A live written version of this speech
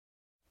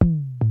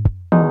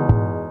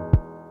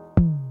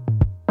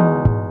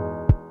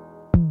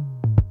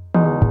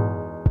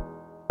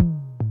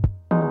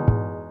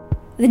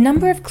The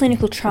number of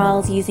clinical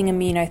trials using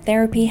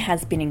immunotherapy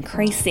has been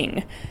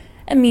increasing.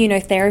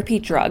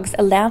 Immunotherapy drugs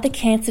allow the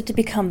cancer to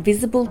become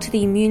visible to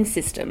the immune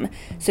system,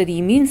 so the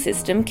immune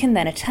system can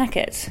then attack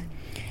it.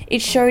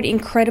 It showed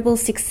incredible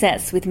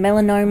success with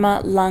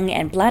melanoma, lung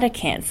and bladder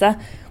cancer,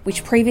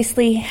 which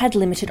previously had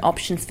limited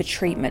options for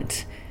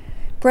treatment.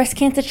 Breast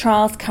Cancer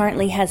Trials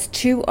currently has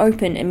 2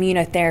 open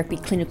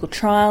immunotherapy clinical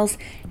trials,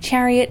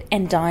 Chariot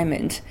and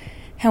Diamond.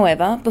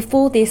 However,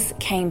 before this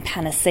came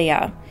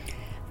PANACEA.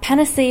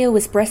 PANACEA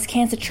was Breast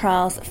Cancer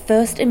Trials'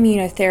 first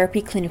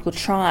immunotherapy clinical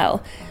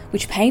trial,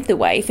 which paved the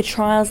way for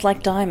trials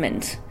like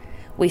Diamond.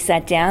 We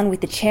sat down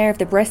with the chair of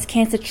the Breast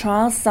Cancer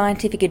Trials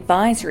Scientific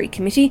Advisory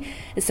Committee,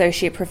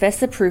 Associate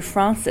Professor Prue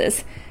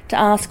Francis, to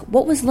ask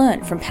what was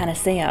learnt from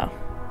PANACEA.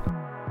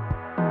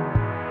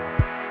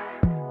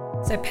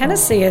 So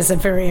PANACEA is a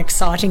very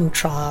exciting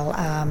trial,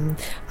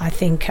 I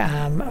think,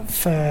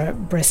 for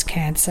breast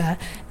cancer.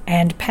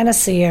 And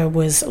PANACEA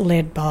was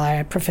led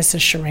by Professor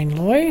Shireen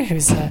Loy,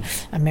 who's a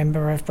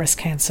member of Breast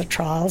Cancer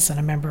Trials and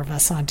a member of our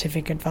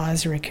Scientific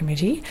Advisory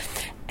Committee.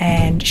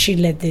 And she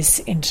led this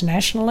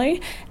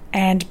internationally.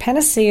 And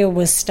PANACEA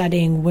was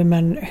studying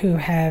women who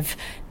have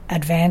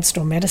advanced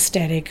or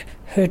metastatic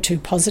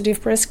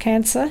HER2-positive breast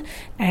cancer,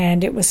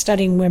 and it was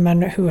studying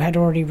women who had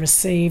already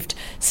received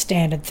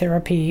standard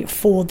therapy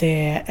for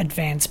their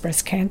advanced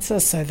breast cancer.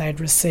 So they'd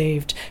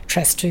received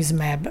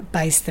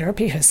trastuzumab-based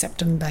therapy,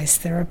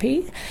 Herceptin-based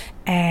therapy,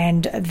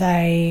 and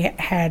they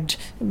had,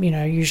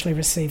 usually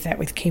received that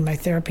with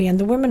chemotherapy. And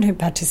the women who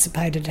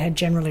participated had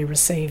generally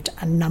received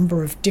a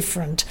number of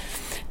different,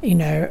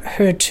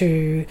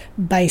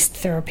 HER2-based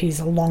therapies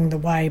along the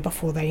way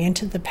before they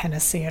entered the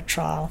PANACEA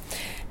trial.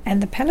 And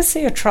the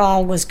PANACEA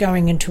trial was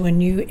going into a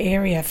new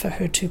area for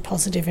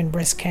HER2-positive in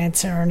breast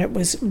cancer, and it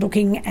was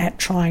looking at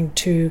trying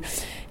to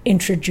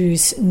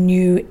introduce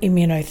new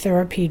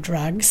immunotherapy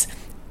drugs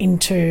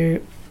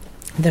into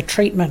the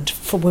treatment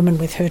for women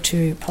with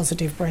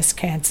HER2-positive breast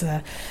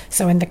cancer.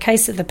 So in the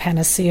case of the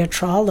PANACEA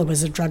trial, there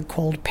was a drug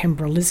called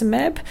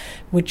pembrolizumab,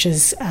 which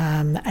is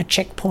a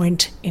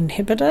checkpoint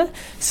inhibitor.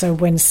 So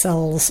when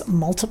cells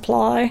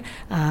multiply,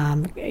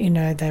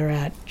 there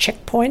are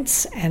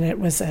checkpoints, and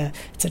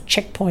it's a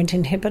checkpoint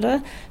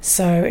inhibitor.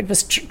 So it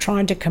was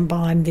trying to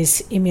combine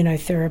this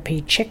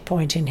immunotherapy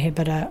checkpoint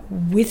inhibitor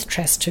with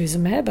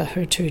trastuzumab, a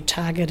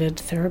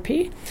HER2-targeted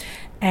therapy,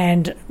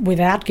 and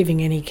without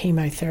giving any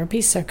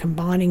chemotherapy, so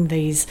combining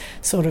these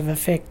sort of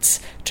effects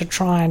to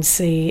try and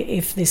see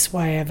if this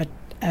way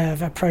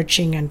of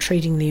approaching and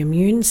treating the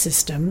immune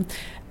system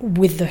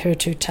with the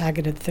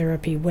HER2-targeted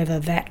therapy, whether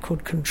that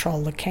could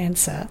control the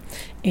cancer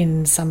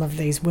in some of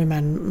these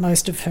women,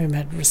 most of whom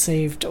had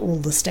received all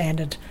the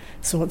standard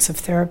sorts of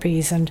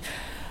therapies. And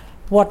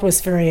what was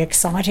very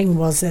exciting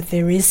was that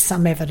there is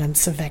some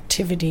evidence of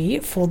activity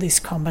for this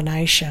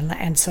combination,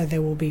 and so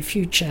there will be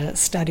future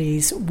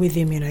studies with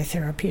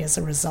immunotherapy as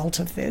a result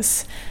of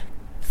this.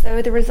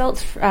 So the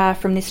results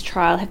from this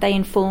trial, have they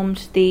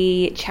informed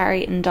the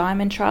Chariot and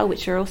Diamond trial,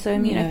 which are also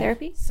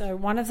immunotherapy? Yeah. So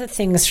one of the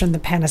things from the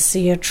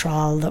PANACEA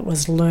trial that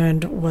was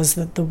learned was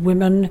that the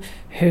women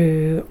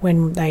who,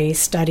 when they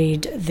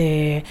studied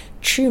their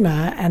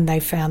tumour and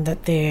they found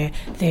that their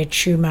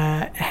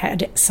tumour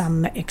had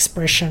some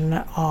expression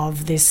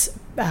of this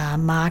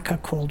marker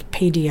called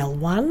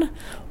PD-L1,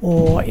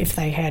 or if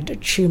they had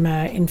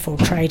tumour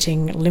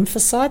infiltrating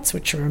lymphocytes,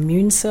 which are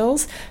immune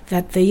cells,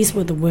 that these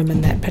were the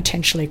women that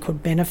potentially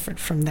could benefit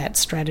from that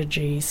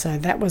strategy. So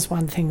that was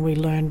one thing we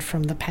learned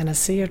from the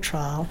PANACEA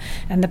trial.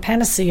 And the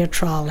PANACEA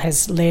trial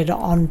has led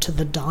on to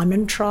the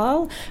Diamond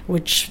trial,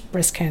 which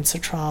Breast Cancer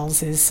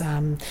Trials is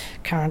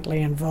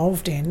currently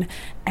involved in.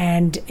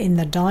 And in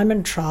the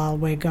Diamond trial,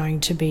 we're going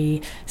to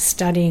be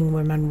studying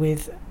women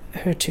with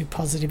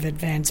HER2-positive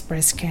advanced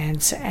breast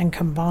cancer and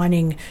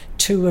combining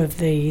 2 of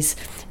these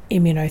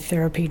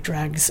immunotherapy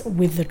drugs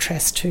with the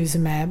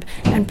trastuzumab,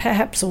 and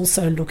perhaps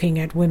also looking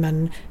at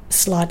women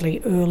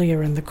slightly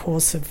earlier in the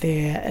course of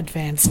their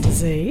advanced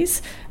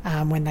disease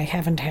when they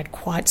haven't had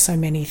quite so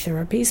many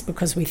therapies,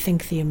 because we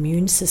think the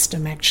immune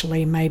system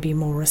actually may be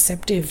more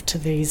receptive to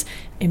these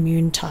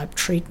immune-type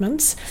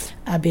treatments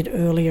a bit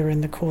earlier in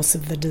the course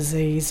of the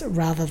disease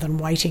rather than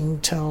waiting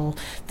till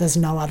there's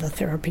no other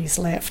therapies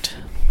left.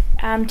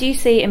 Do you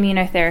see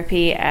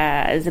immunotherapy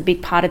as a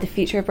big part of the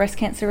future of breast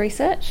cancer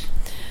research?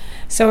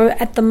 So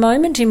at the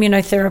moment,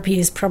 immunotherapy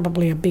is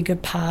probably a bigger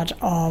part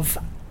of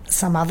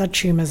some other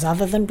tumours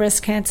other than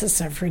breast cancer.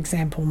 So, for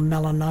example,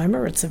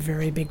 melanoma, it's a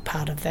very big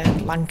part of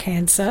that, lung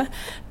cancer.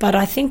 But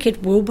I think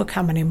it will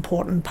become an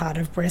important part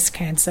of breast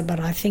cancer. But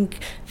I think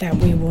that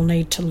we will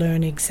need to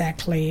learn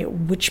exactly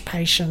which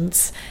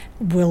patients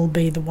will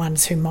be the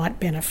ones who might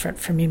benefit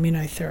from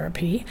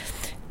immunotherapy.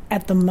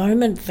 At the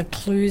moment, the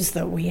clues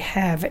that we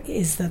have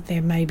is that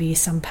there may be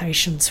some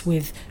patients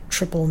with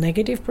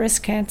triple-negative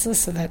breast cancer,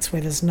 so that's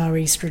where there's no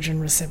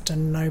estrogen receptor,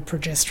 no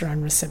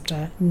progesterone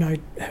receptor, no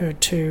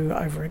HER2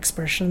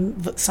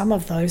 overexpression. Some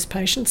of those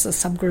patients, a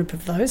subgroup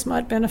of those,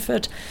 might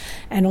benefit,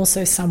 and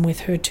also some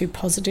with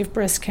HER2-positive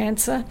breast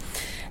cancer.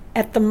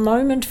 At the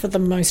moment, for the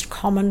most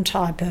common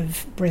type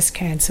of breast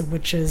cancer,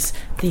 which is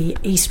the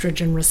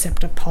estrogen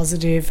receptor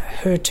positive,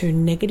 HER2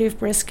 negative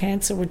breast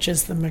cancer, which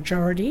is the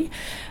majority,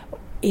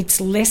 it's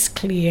less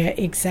clear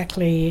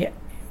exactly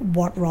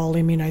what role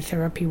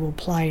immunotherapy will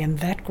play in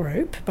that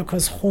group,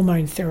 because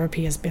hormone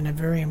therapy has been a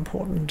very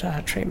important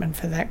treatment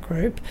for that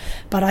group.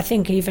 But I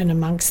think even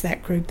amongst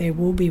that group there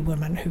will be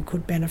women who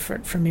could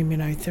benefit from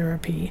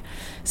immunotherapy.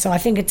 So I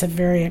think it's a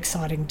very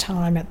exciting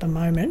time at the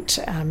moment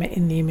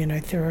in the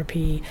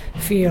immunotherapy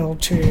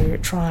field to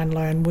try and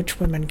learn which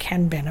women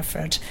can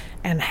benefit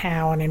and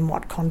how and in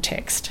what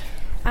context.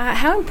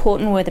 How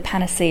important were the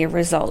PANACEA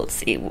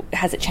results?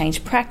 Has it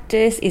changed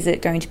practice? Is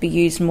it going to be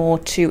used more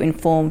to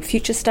inform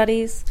future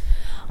studies?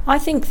 I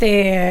think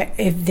they're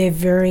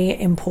very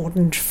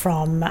important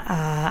from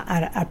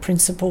a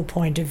principal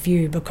point of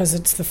view, because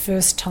it's the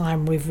first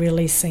time we've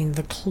really seen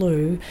the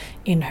clue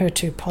in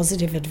HER2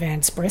 positive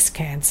advanced breast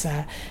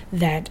cancer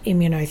that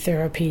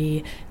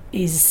immunotherapy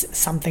is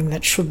something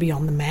that should be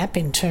on the map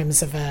in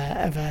terms of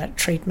a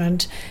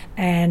treatment.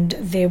 And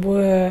there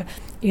were,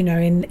 in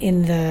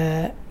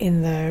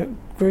the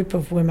group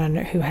of women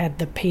who had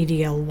the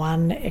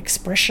PD-L1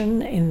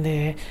 expression in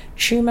their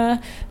tumour,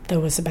 there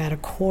was about a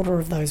quarter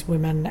of those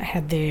women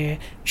had their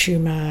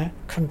tumour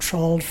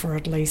controlled for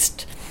at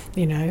least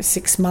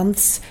 6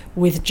 months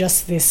with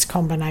just this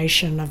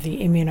combination of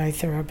the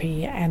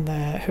immunotherapy and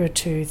the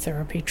HER2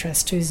 therapy,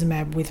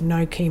 trastuzumab, with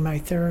no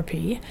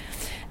chemotherapy.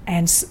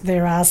 And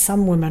there are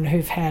some women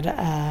who've had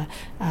a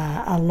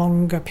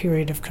longer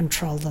period of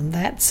control than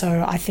that.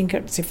 So I think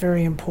it's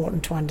very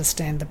important to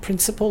understand the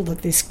principle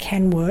that this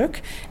can work,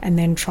 and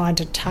then try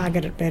to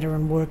target it better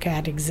and work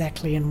out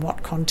exactly in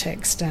what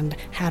context and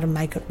how to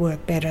make it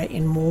work better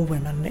in more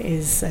women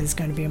is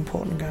going to be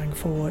important going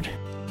forward.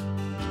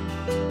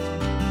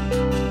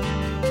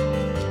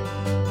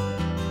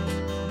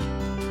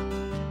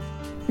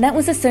 That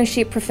was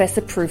Associate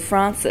Professor Prue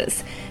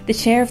Francis, the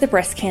chair of the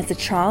Breast Cancer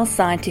Trials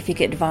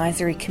Scientific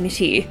Advisory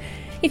Committee.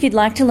 If you'd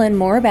like to learn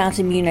more about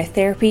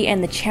immunotherapy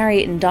and the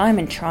Chariot and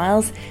Diamond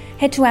trials,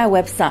 head to our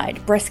website,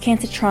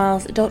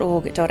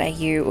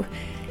 breastcancertrials.org.au.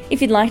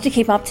 If you'd like to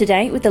keep up to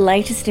date with the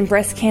latest in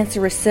breast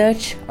cancer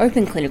research,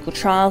 open clinical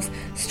trials,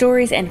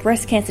 stories and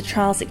breast cancer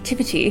trials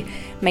activity,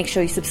 make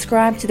sure you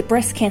subscribe to the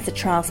Breast Cancer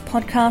Trials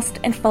podcast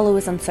and follow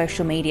us on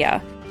social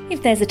media.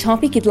 If there's a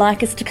topic you'd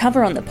like us to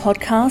cover on the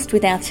podcast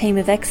with our team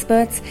of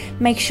experts,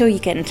 make sure you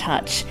get in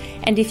touch.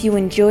 And if you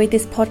enjoyed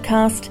this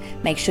podcast,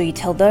 make sure you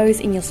tell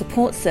those in your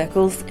support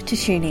circles to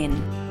tune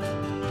in.